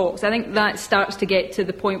negotiations or talks. I think that starts to get to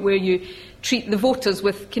the point where you treat the voters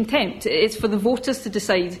with contempt. It's for the voters to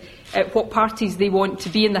decide what parties they want to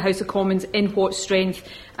be in the House of Commons, in what strength,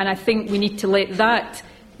 and I think we need to let that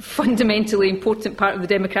fundamentally important part of the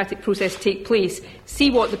democratic process take place, see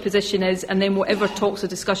what the position is, and then whatever talks or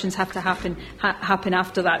discussions have to happen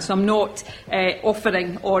after that. So I'm not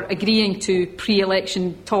offering or agreeing to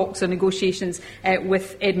pre-election talks or negotiations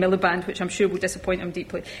with Ed Miliband, which I'm sure will disappoint him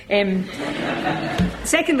deeply.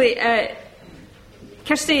 Secondly,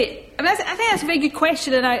 Kirsty, I think that's a very good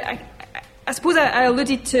question, and I suppose I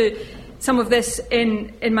alluded to some of this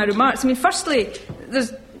in my remarks. Firstly,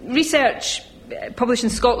 there's research published in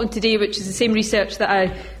Scotland today, which is the same research that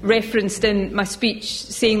I referenced in my speech,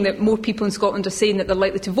 saying that more people in Scotland are saying that they're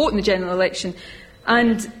likely to vote in the general election.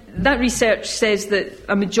 And that research says that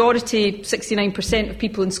a majority, 69% of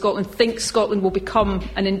people in Scotland, think Scotland will become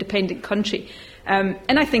an independent country. And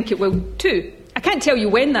I think it will too. I can't tell you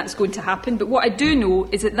when that's going to happen, but what I do know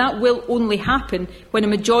is that that will only happen when a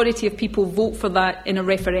majority of people vote for that in a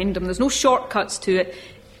referendum. There's no shortcuts to it.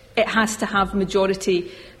 It has to have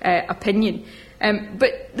majority opinion.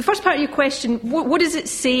 But the first part of your question, what does it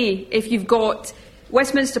say if you've got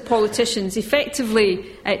Westminster politicians effectively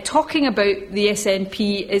talking about the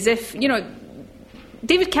SNP as if,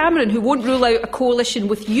 David Cameron, who won't rule out a coalition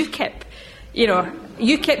with UKIP,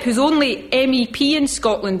 UKIP, whose only MEP in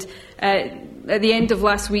Scotland at the end of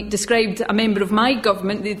last week described a member of my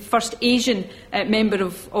government, the first Asian member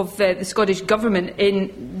of the Scottish Government,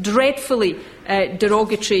 in dreadfully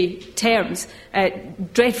derogatory terms,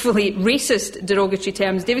 dreadfully racist derogatory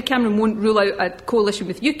terms. David Cameron won't rule out a coalition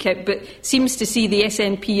with UKIP, but seems to see the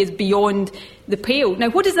SNP as beyond the pale. Now,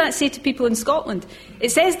 what does that say to people in Scotland?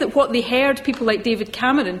 It says that what they heard people like David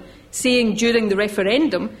Cameron saying during the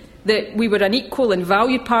referendum, that we were an equal and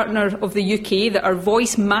valued partner of the UK, that our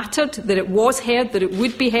voice mattered, that it was heard, that it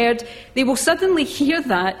would be heard, they will suddenly hear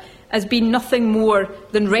that as being nothing more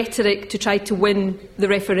than rhetoric to try to win the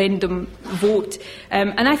referendum vote.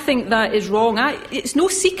 And I think that is wrong. It's no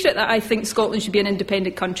secret that I think Scotland should be an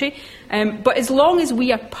independent country, but as long as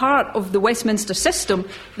we are part of the Westminster system,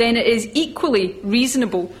 then it is equally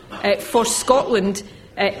reasonable for Scotland,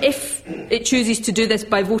 if it chooses to do this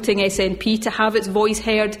by voting SNP, to have its voice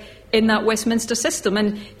heard in that Westminster system.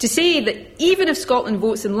 And to say that even if Scotland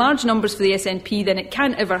votes in large numbers for the SNP, then it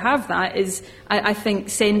can't ever have that is, I think,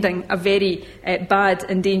 sending a very bad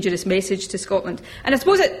and dangerous message to Scotland. And I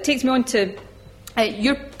suppose it takes me on to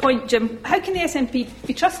your point, Jim. How can the SNP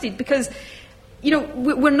be trusted? Because,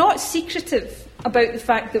 we're not secretive about the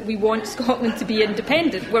fact that we want Scotland to be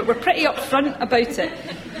independent. We're pretty upfront about it.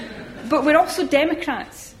 But we're also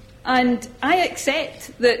Democrats, and I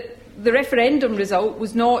accept that the referendum result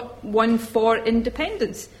was not one for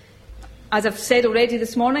independence. As I've said already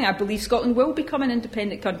this morning, I believe Scotland will become an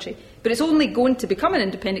independent country, but it's only going to become an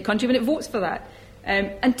independent country when it votes for that.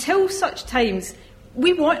 Until such times,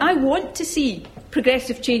 I want to see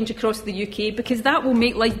progressive change across the UK, because that will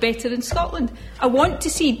make life better in Scotland. I want to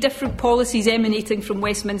see different policies emanating from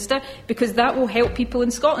Westminster, because that will help people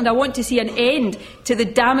in Scotland. I want to see an end to the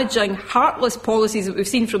damaging, heartless policies that we've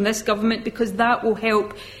seen from this government, because that will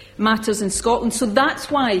help matters in Scotland. So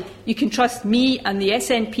that's why you can trust me and the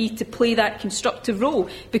SNP to play that constructive role,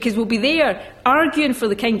 because we'll be there arguing for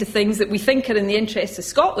the kind of things that we think are in the interests of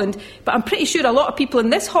Scotland, but I'm pretty sure a lot of people in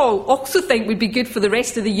this hall also think would be good for the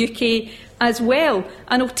rest of the UK as well,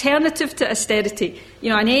 an alternative to austerity,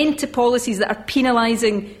 an end to policies that are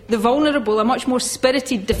penalising the vulnerable, a much more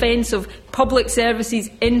spirited defence of public services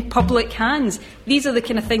in public hands. These are the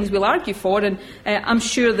kind of things we'll argue for, and I'm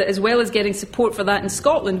sure that as well as getting support for that in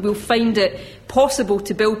Scotland, we'll find it possible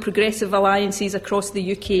to build progressive alliances across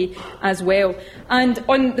the UK as well. And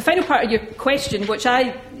on the final part of your question, which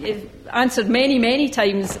I answered many, many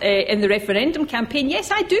times in the referendum campaign, yes,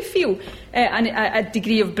 I do feel a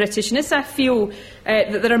degree of Britishness. I feel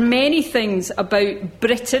that there are many things about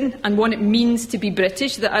Britain and what it means to be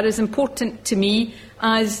British that are as important to me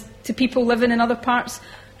as to people living in other parts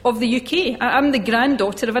of the UK. I'm the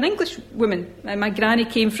granddaughter of an English woman. My granny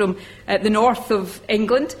came from the north of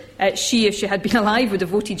England. She, if she had been alive, would have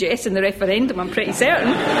voted yes in the referendum, I'm pretty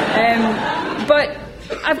certain. But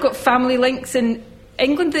I've got family links in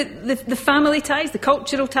England, the family ties, the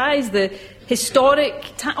cultural ties, the historic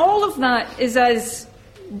ties, all of that is as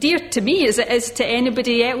dear to me as it is to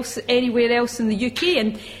anybody else, anywhere else in the UK.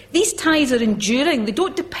 And these ties are enduring. They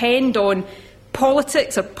don't depend on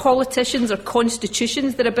politics or politicians or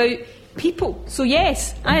constitutions. They're about people. So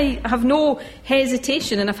yes, I have no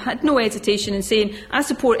hesitation, and I've had no hesitation in saying I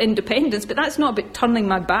support independence, but that's not about turning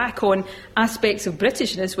my back on aspects of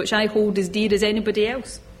Britishness, which I hold as dear as anybody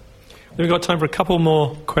else. We've got time for a couple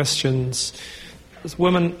more questions. There's a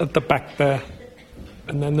woman at the back there,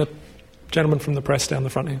 and then the gentleman from the press down the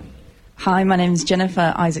front here. Hi, my name is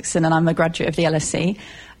Jennifer Isaacson, and I'm a graduate of the LSE.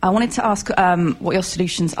 I wanted to ask what your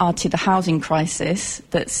solutions are to the housing crisis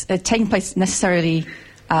that's taking place necessarily,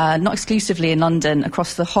 not exclusively in London,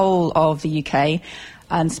 across the whole of the UK.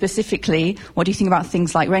 And specifically, what do you think about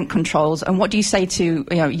things like rent controls? And what do you say to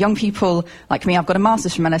young people like me? I've got a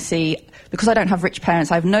master's from LSE. Because I don't have rich parents,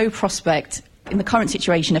 I have no prospect in the current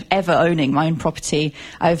situation of ever owning my own property.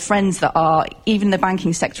 I have friends that are, even in the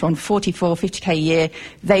banking sector, on 44, 50k a year.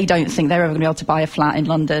 They don't think they're ever going to be able to buy a flat in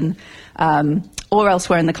London or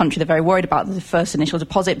elsewhere in the country. They're very worried about the first initial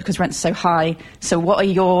deposit because rents are so high. So what are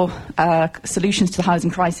your solutions to the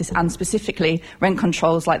housing crisis, and specifically rent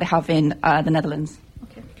controls like they have in the Netherlands?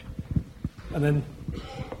 Okay. And then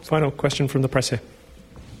final question from the press here.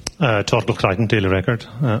 Torkel Crichton, Daily Record.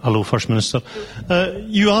 Hello, First Minister.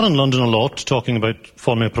 You are in London a lot, talking about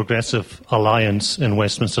forming a progressive alliance in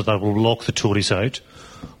Westminster that will lock the Tories out.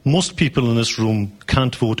 Most people in this room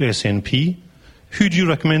can't vote SNP. Who do you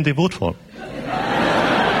recommend they vote for?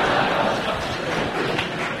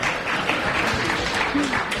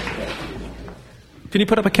 Can you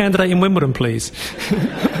put up a candidate in Wimbledon, please?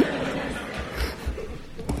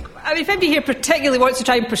 I mean, if anybody here particularly wants to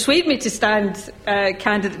try and persuade me to stand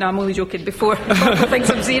candidate, no, I'm only joking, before people think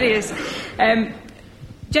I'm serious.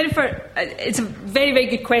 Jennifer, it's a very, very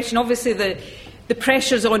good question. Obviously, the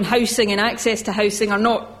pressures on housing and access to housing are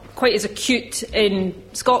not quite as acute in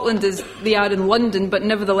Scotland as they are in London, but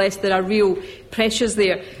nevertheless there are real pressures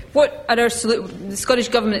there. What are the Scottish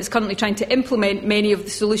Government is currently trying to implement many of the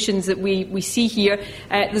solutions that we see here.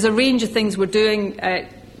 There's a range of things we're doing,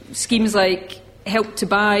 schemes like Help to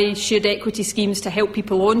Buy, shared equity schemes to help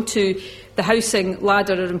people onto the housing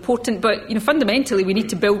ladder are important, but fundamentally we need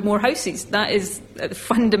to build more houses. That is the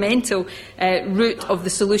fundamental root of the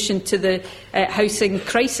solution to the housing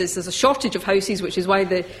crisis. There's a shortage of houses, which is why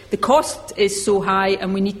the cost is so high,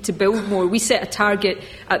 and we need to build more. We set a target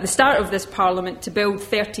at the start of this Parliament to build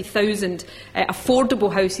 30,000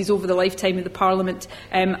 affordable houses over the lifetime of the Parliament,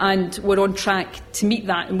 and we're on track to meet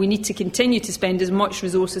that, and we need to continue to spend as much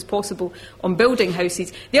resource as possible on building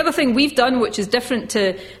houses. The other thing we've done, which is different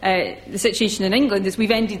to the situation in England, is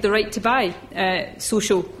we've ended the right to buy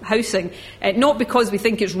social housing, not because we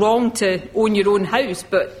think it's wrong to own your own house,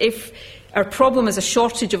 but if our problem is a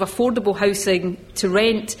shortage of affordable housing to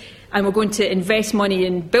rent and we're going to invest money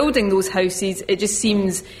in building those houses, it just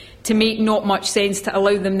seems to make not much sense to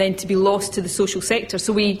allow them then to be lost to the social sector.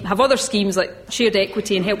 So we have other schemes like shared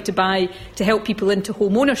equity and Help to Buy to help people into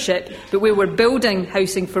home ownership, but where we're building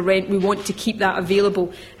housing for rent, we want to keep that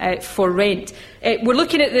available for rent. We're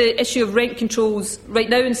looking at the issue of rent controls right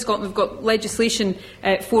now in Scotland. We've got legislation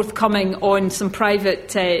forthcoming on some private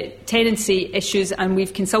tenancy issues, and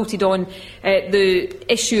we've consulted on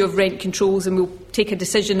the issue of rent controls, and we'll take a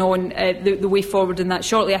decision on the way forward in that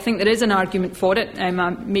shortly. I think there is an argument for it. I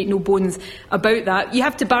make no bones about that. You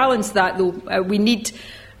have to balance that, though. We need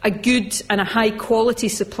a good and a high quality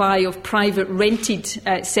supply of private rented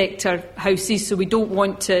sector houses, so we don't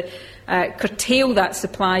want to curtail that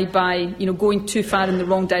supply by going too far in the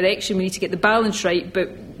wrong direction. We need to get the balance right, but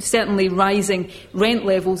certainly rising rent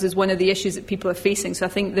levels is one of the issues that people are facing. So I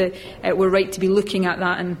think that we're right to be looking at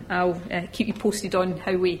that, and I'll keep you posted on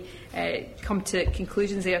how we come to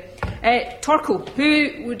conclusions there. Torquil,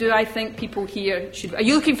 who do I think people here should... Are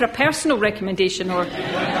you looking for a personal recommendation or...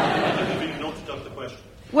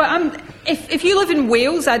 Well, if you live in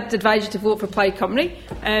Wales, I'd advise you to vote for Plaid Cymru.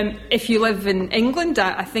 If you live in England,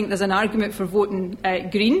 I think there's an argument for voting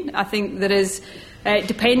Green. I think there is,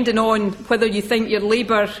 depending on whether you think your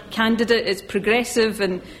Labour candidate is progressive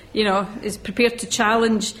and, is prepared to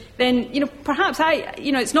challenge, then, perhaps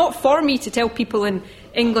it's not for me to tell people in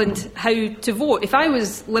England how to vote. If I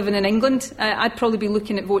was living in England, I'd probably be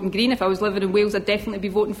looking at voting Green. If I was living in Wales, I'd definitely be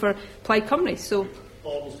voting for Plaid Cymru. So.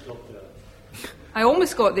 I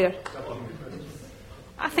almost got there.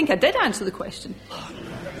 I think I did answer the question.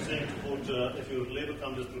 Saying to vote, if your Labour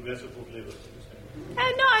candidate is progressive, vote Labour.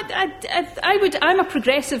 No, I'm a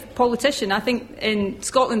progressive politician. I think in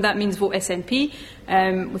Scotland that means vote SNP,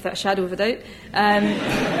 without a shadow of a doubt.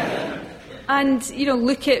 And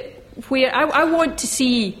look at where I want to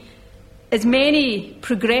see as many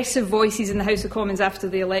progressive voices in the House of Commons after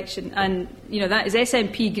the election, and that is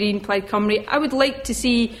SNP, Green, Plaid Cymru. I would like to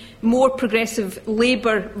see more progressive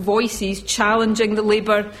Labour voices challenging the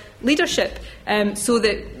Labour leadership, so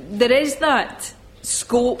that there is that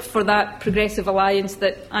scope for that progressive alliance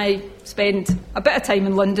that I spend a bit of time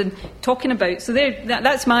in London talking about. So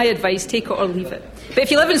that's my advice, take it or leave it. But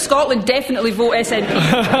if you live in Scotland, definitely vote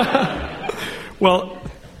SNP. Well,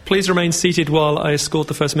 please remain seated while I escort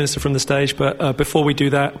the First Minister from the stage, but before we do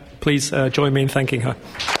that, please join me in thanking her.